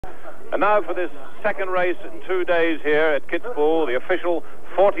And now for this second race in 2 days here at Kitzbühel, the official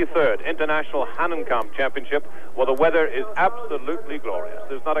 43rd International Hahnenkamm Championship. Well, the weather is absolutely glorious.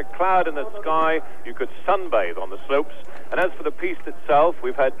 There's not a cloud in the sky. You could sunbathe on the slopes. And as for the piste itself,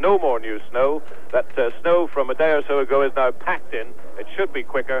 we've had no more new snow. That snow from a day or so ago is now packed in. It should be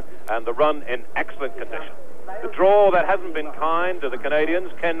quicker, and the run in excellent condition. The draw that hasn't been kind to the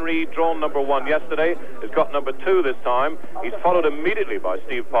Canadians. Ken Reid, drawn number 1 yesterday, has got number 2 this time. He's followed immediately by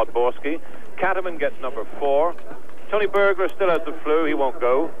Steve Podborski. Katterman gets number 4. Tony Bergler still has the flu. He won't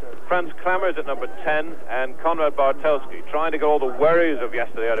go. Franz Klammers at number 10, and Konrad Bartelski, trying to get all the worries of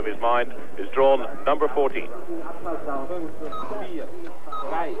yesterday out of his mind, is drawn number 14.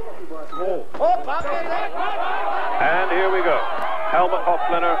 And here we go. Helmut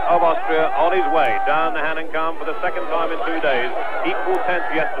Hoflener of Austria on his way down the Hahnenkamm for the second time in 2 days. Equal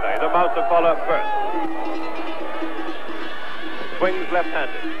 10th yesterday. The Mauserfaller first. Swings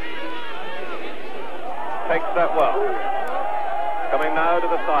left-handed. Takes that well. Coming now to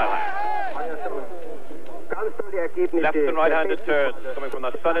the sideline. Left and right-handed turns coming from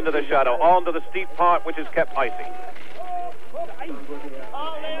the sun into the shadow, on to the steep part which is kept icy.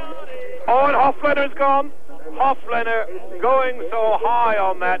 Oh, and Hoflener's gone. Hoflener going so high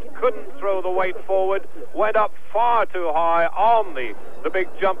on that, couldn't throw the weight forward, went up far too high on the big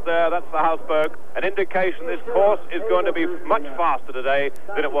jump there. That's the Hausberg. An indication this course is going to be much faster today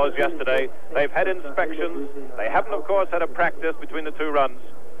than it was yesterday. They've had inspections. They haven't, of course, had a practice between the 2 runs.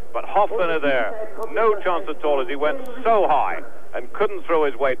 But Hoflener there, no chance at all as he went so high and couldn't throw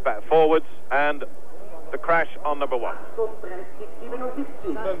his weight back forwards, and the crash on number 1.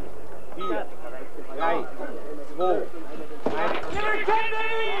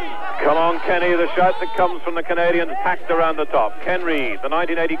 Come on, Kenny, the shout that comes from the Canadians packed around the top. Ken Reid, the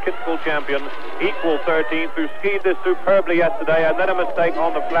 1980 Kitzbühel champion, equal 13th, who skied this superbly yesterday, and then a mistake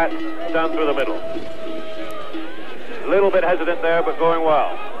on the flat down through the middle. A little bit hesitant there, but going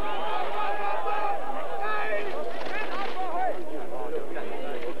well.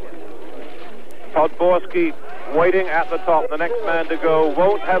 Podborski waiting at the top. The next man to go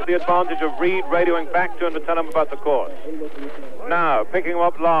won't have the advantage of Reid radioing back to him to tell him about the course. Now, picking him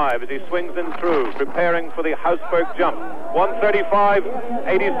up live as he swings in through, preparing for the Hausberg jump.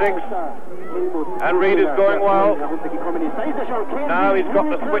 1:35.86, and Reid is going well. Now he's got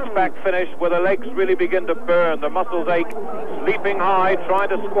the switchback finish where the legs really begin to burn, the muscles ache, leaping high, trying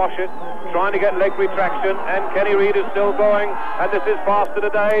to squash it, trying to get leg retraction, and Kenny Reid is still going, and this is faster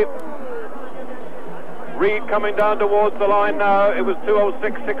today. Reid coming down towards the line now. It was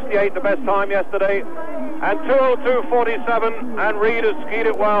 2:06.68, the best time yesterday, and 2:02.47, and Reid has skied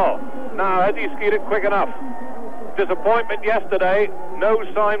it well. Now, has he skied it quick enough? Disappointment yesterday, no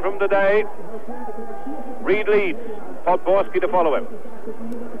sign from today. Reid leads, Podborski to follow him.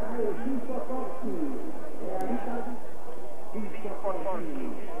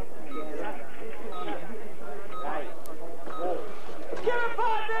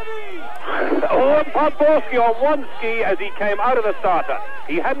 Oh, Podborski on one ski as he came out of the starter.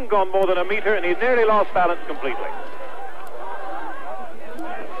 He hadn't gone more than a meter, and he nearly lost balance completely.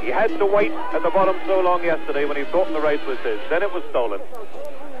 He had to wait at the bottom so long yesterday when he thought the race was his. Then it was stolen.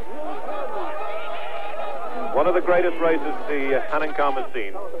 One of the greatest races the Hahnenkamm has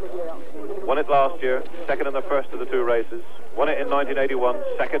seen. Won it last year, second in the first of the 2 races. Won it in 1981,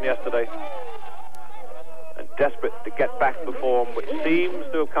 second yesterday. And desperate to get back the form, which seems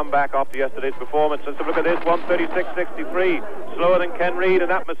to have come back after yesterday's performance. And so look at this, 1:36.63, slower than Ken Reid,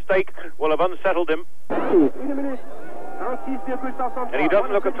 and that mistake will have unsettled him. And he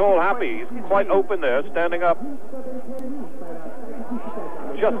doesn't look at all happy. He's quite open there, standing up.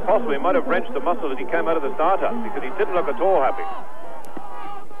 Just possibly might have wrenched the muscle as he came out of the startup, because he didn't look at all happy.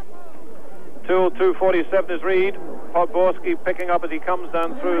 2:02.47 is Reid. Podborski picking up as he comes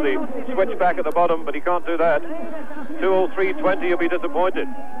down through the switchback at the bottom, but he can't do that. 2:03.20, he'll be disappointed.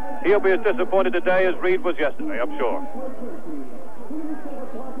 He'll be as disappointed today as Reid was yesterday, I'm sure.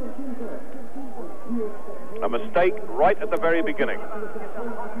 A mistake right at the very beginning,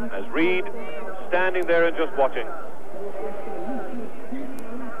 as Reid standing there and just watching,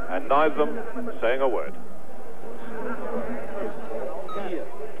 and neither of them saying a word.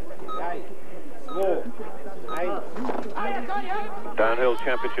 Downhill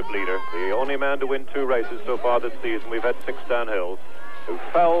championship leader, the only man to win 2 races so far this season. We've had 6 downhills, who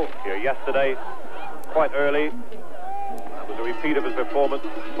fell here yesterday quite early. That was a repeat of his performance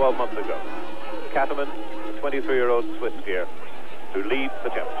 12 months ago. Katterman, the 23-year-old Swiss skier, who leads the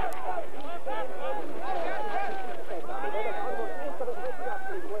championship.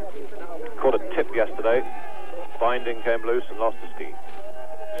 Caught a tip yesterday. Binding came loose and lost the ski.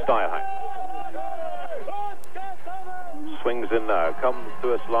 style hang. Swings in now, comes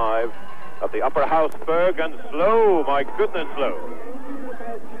to us live at the upper Hausberg, and slow, my goodness, slow.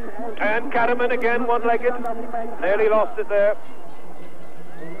 And Cattleman again, one-legged, nearly lost it there.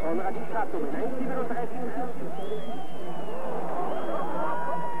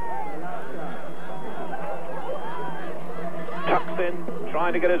 Tucks in,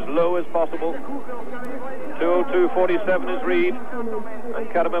 trying to get as low as possible. 2:02.47 is Reed, and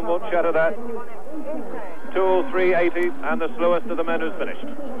Cattleman won't shatter that. 2:03.80, and the slowest of the men who's finished.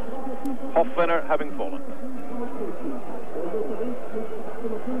 Hofwener having fallen.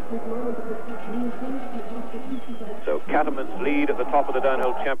 So Cattleman's lead at the top of the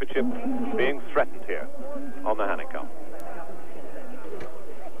downhill championship being threatened here on the Hahnenkamm.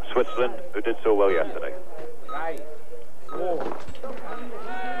 Switzerland, who did so well yesterday.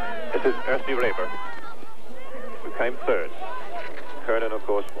 This is Ersi Reber, who came third. Kernan, of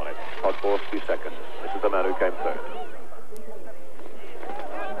course, won it. Todd Brooker second. This is the man who came third.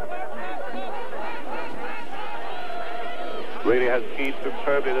 Really has skied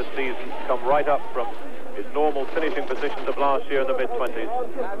superbly this season, come right up from his normal finishing positions of last year in the mid-20s.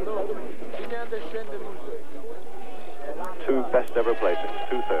 2 best ever placings,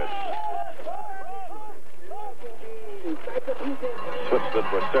 2/3.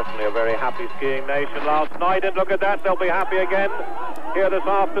 Switzerland were certainly a very happy skiing nation last night, and look at that, they'll be happy again here this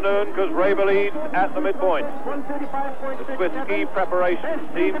afternoon because Reber leads at the midpoint. The Swiss ski preparation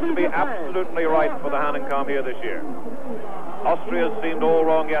seems to be absolutely right for the Hahnenkamm here this year. Austria seemed all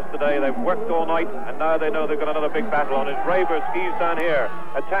wrong yesterday. They've worked all night, and now they know they've got another big battle on it. Reber skis down here,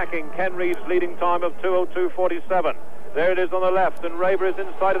 attacking Ken Reed's leading time of 2:02.47. There it is on the left, and Reber is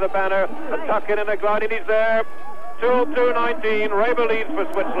inside of the banner. A tuck in and a glide, and he's there. 2:02.19. Reber leads for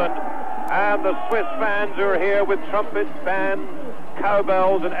Switzerland, and the Swiss fans who are here with trumpets, bands,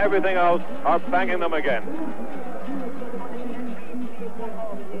 cowbells, and everything else are banging them again.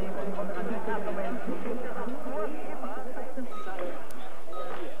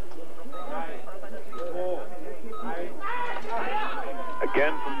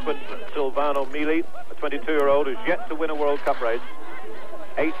 Again from Switzerland, Silvano Mili, a 22-year-old who's yet to win a World Cup race.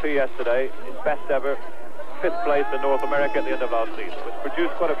 8th yesterday, his best ever. 5th place in North America at the end of last season, which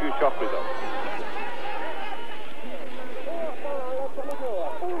produced quite a few shock results.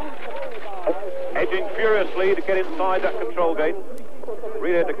 Edging furiously to get inside that control gate.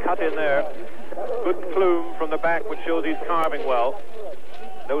 Really had to cut in there. Good plume from the back, which shows he's carving well.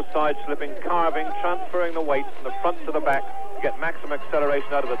 No side slipping, carving, transferring the weight from the front to the back to get maximum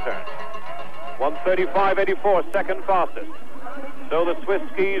acceleration out of the turn. 1:35.84, second fastest. So the Swiss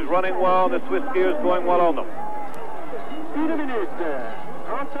skis running well, and the Swiss skiers going well on them.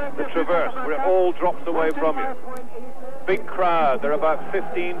 The traverse, where it all drops away from you. Big crowd, they're about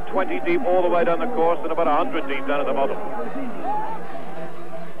 15, 20 deep all the way down the course, and about 100 deep down at the bottom.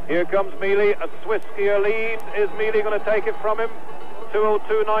 Here comes Mili, a Swiss skier leads. Is Mili going to take it from him?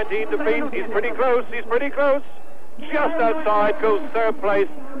 2:02.19 to beat. He's pretty close, he's pretty close. Just outside goes third place.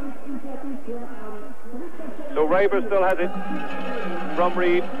 So Reber still has it from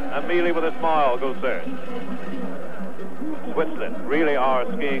Reed, and Mili with a smile goes third. Switzerland really are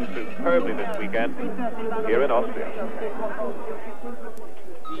skiing superbly this weekend here in Austria.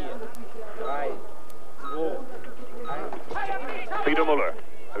 Peter Muller,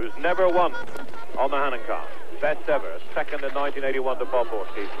 who's never won on the Hahnenkamm. Best ever, second in 1981 to Bob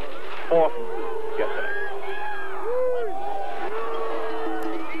Borski. 4th yesterday.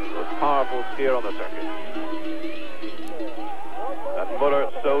 Most powerful skier on the circuit. And Muller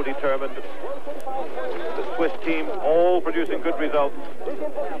so determined. The Swiss team all producing good results.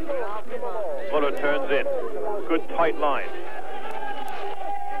 Muller turns in. Good tight line.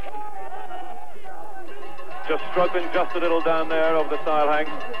 Just struggling just a little down there over the style hang.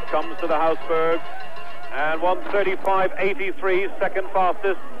 Comes to the Hausberg. And 1:35.83, second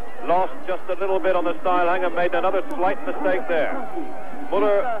fastest. Lost just a little bit on the style hang and made another slight mistake there.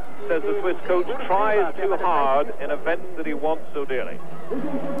 Muller, says the Swiss coach, tries too hard in events that he wants so dearly.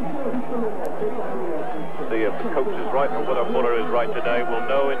 See if the coach is right or whether Muller is right today. We'll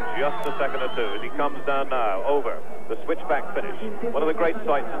know in just a second or two as he comes down now over the switchback finish. One of the great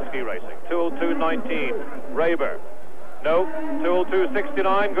sights in ski racing. 2:02.19. Reber. No.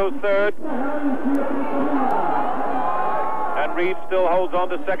 2:02.69 goes third. And Reed still holds on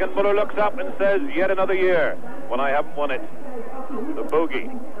to second. Muller looks up and says, yet another year when I haven't won it. The bogey.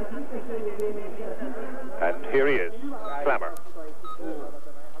 And here he is. Clamor.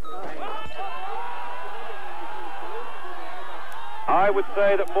 I would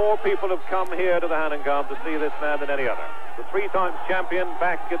say that more people have come here to the Hahnenkamm to see this man than any other. The three-time champion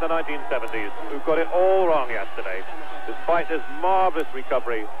back in the 1970s, who got it all wrong yesterday, despite this marvelous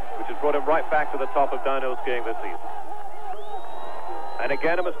recovery, which has brought him right back to the top of downhill skiing this season. And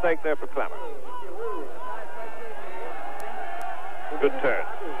again, a mistake there for Klammer. Good turn.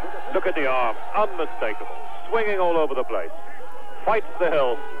 Look at the arm, unmistakable, swinging all over the place. Fights the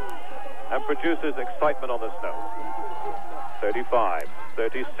hill and produces excitement on the snow. 35,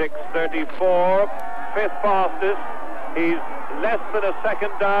 36, 34, fifth fastest. He's less than a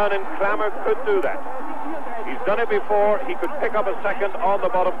second down, and Klammer could do that. He's done it before. He could pick up a second on the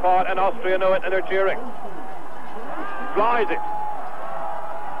bottom part, and Austria know it, and they're cheering. Flies it.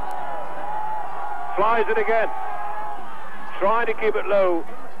 Flies it again. Trying to keep it low.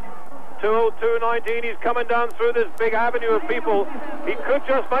 2:02.19, he's coming down through this big avenue of people. He could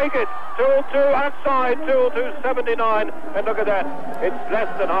just make it. 2:02 outside, 2:02.79, and look at that. It's less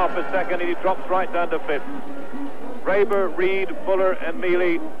than half a second, and he drops right down to fifth. Raber, Reed, Fuller, and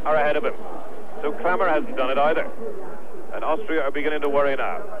Mealy are ahead of him. So Klammer hasn't done it either. And Austria are beginning to worry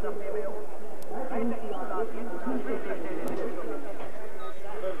now.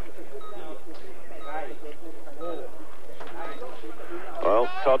 Well,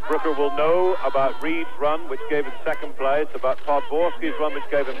 Todd Brooker will know about Reed's run, which gave him second place, about Podborski's run, which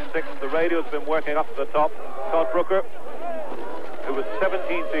gave him sixth. The radio's been working up to the top. Todd Brooker, who was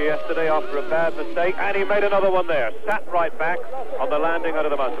 17th here yesterday after a bad mistake, and he made another one there. Sat right back on the landing out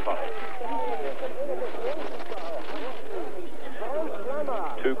of the mountain bus.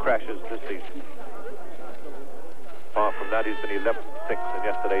 Two crashes this season. Apart from that, he's been 11th, 6th, and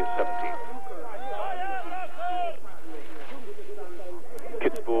yesterday's 17th.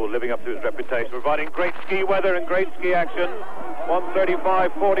 Kitzbühel living up to his reputation, providing great ski weather and great ski action.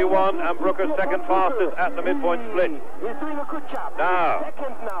 1:35.41, and Brooker second fastest at the midpoint split. He's doing a good job. Now,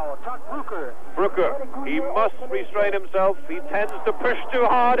 Second now, Todd Brooker. Brooker, he must restrain himself. He tends to push too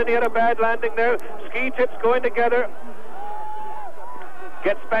hard, and he had a bad landing there. Ski tips going together.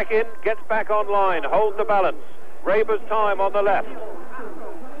 Gets back in, gets back online, holds the balance. Raber's time on the left.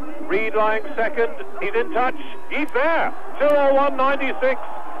 Reed lying second. He's in touch. He's there. 2:01.96,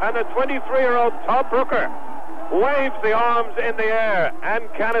 and the 23-year-old Todd Brooker waves the arms in the air.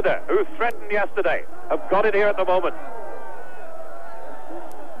 And Canada, who threatened yesterday, have got it here at the moment.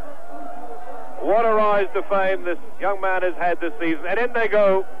 What a rise to fame this young man has had this season. And in they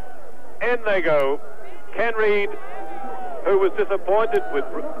go. In they go. Ken Reed, who was disappointed with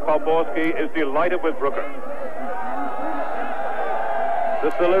Podborski, is delighted with Brooker.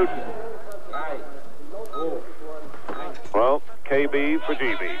 The salute. Well, KB for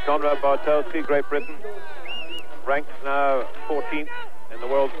GB. Konrad Bartelski, Great Britain, ranked now 14th in the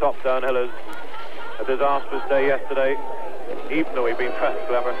world's top downhillers. A disastrous day yesterday, even though he'd been fast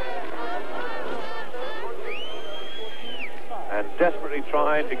Klammer. And desperately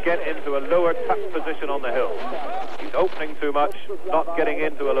trying to get into a lower tuck position on the hill. He's opening too much, not getting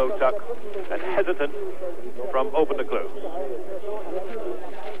into a low tuck, and hesitant from open to close.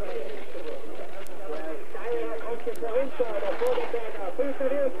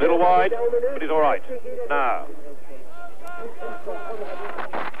 Little wide, but he's all right. Now.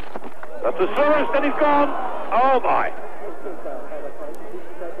 That's the slowest, and he's gone. Oh, my.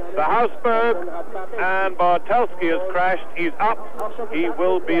 The Hausberg and Bartelski has crashed. He's up. He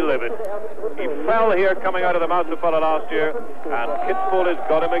will be livid. He fell here coming out of the Mauserfalle last year, and Kitzbühel has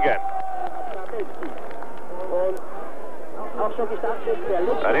got him again.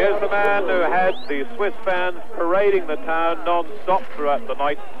 And here's the man who had the Swiss fans parading the town non-stop throughout the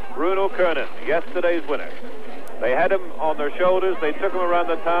night, Bruno Kernen, yesterday's winner. They had him on their shoulders. They took him around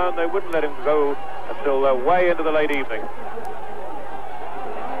the town. They wouldn't let him go until way into the late evening.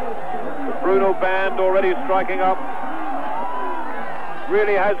 The Bruno band already striking up.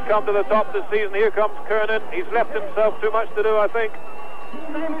 Really has come to the top this season. Here comes Kernen. He's left himself too much to do, I think.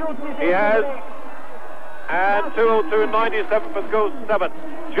 He has. And 2:02.97 goes 7th,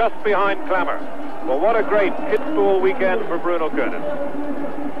 just behind Klammer. Well, what a great Kitzbühel weekend for Bruno Kernen.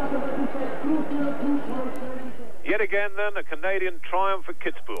 Yet again, then, a Canadian triumph for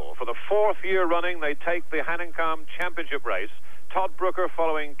Kitzbühel. For the 4th year running, they take the Hahnenkamm Championship race. Todd Brooker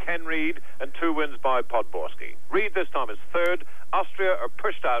following Ken Reed, and 2 wins by Podborski. Reed this time is 3rd. Austria are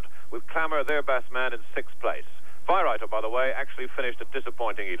pushed out with Klammer, their best man, in 6th place. Weirauter, by the way, actually finished a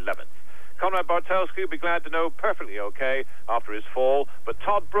disappointing 11th. Konrad Bartelski will be glad to know perfectly okay after his fall, but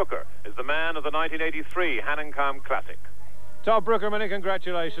Todd Brooker is the man of the 1983 Hahnenkamm Classic. Todd Brooker, many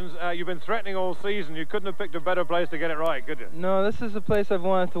congratulations. You've been threatening all season. You couldn't have picked a better place to get it right, could you? No, this is the place I've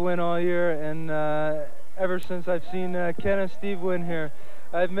wanted to win all year, and ever since I've seen Ken and Steve win here.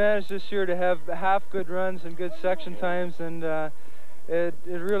 I've managed this year to have half good runs and good section times, and it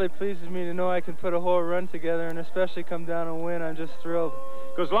really pleases me to know I can put a whole run together, and especially come down and win. I'm just thrilled.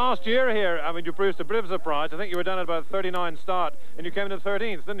 Because last year here, I mean, you proved a bit of a surprise. I think you were down at about 39 start, and you came in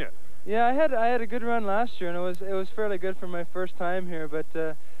 13th, didn't you? Yeah, I had a good run last year, and it was fairly good for my first time here.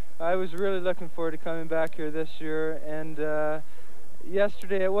 But I was really looking forward to coming back here this year. And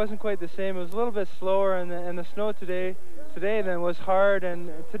yesterday it wasn't quite the same. It was a little bit slower, and the snow today then was hard.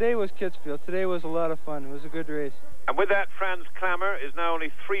 And today was Kitzbühel. Today was a lot of fun. It was a good race. And with that, Franz Klammer is now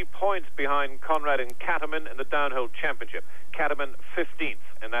only 3 points behind Conrad and Katterman in the downhill championship. Katterman 15th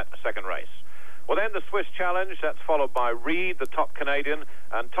in that second race. Well, then the Swiss Challenge, that's followed by Reed, the top Canadian,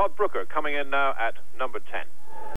 and Todd Brooker coming in now at number 10.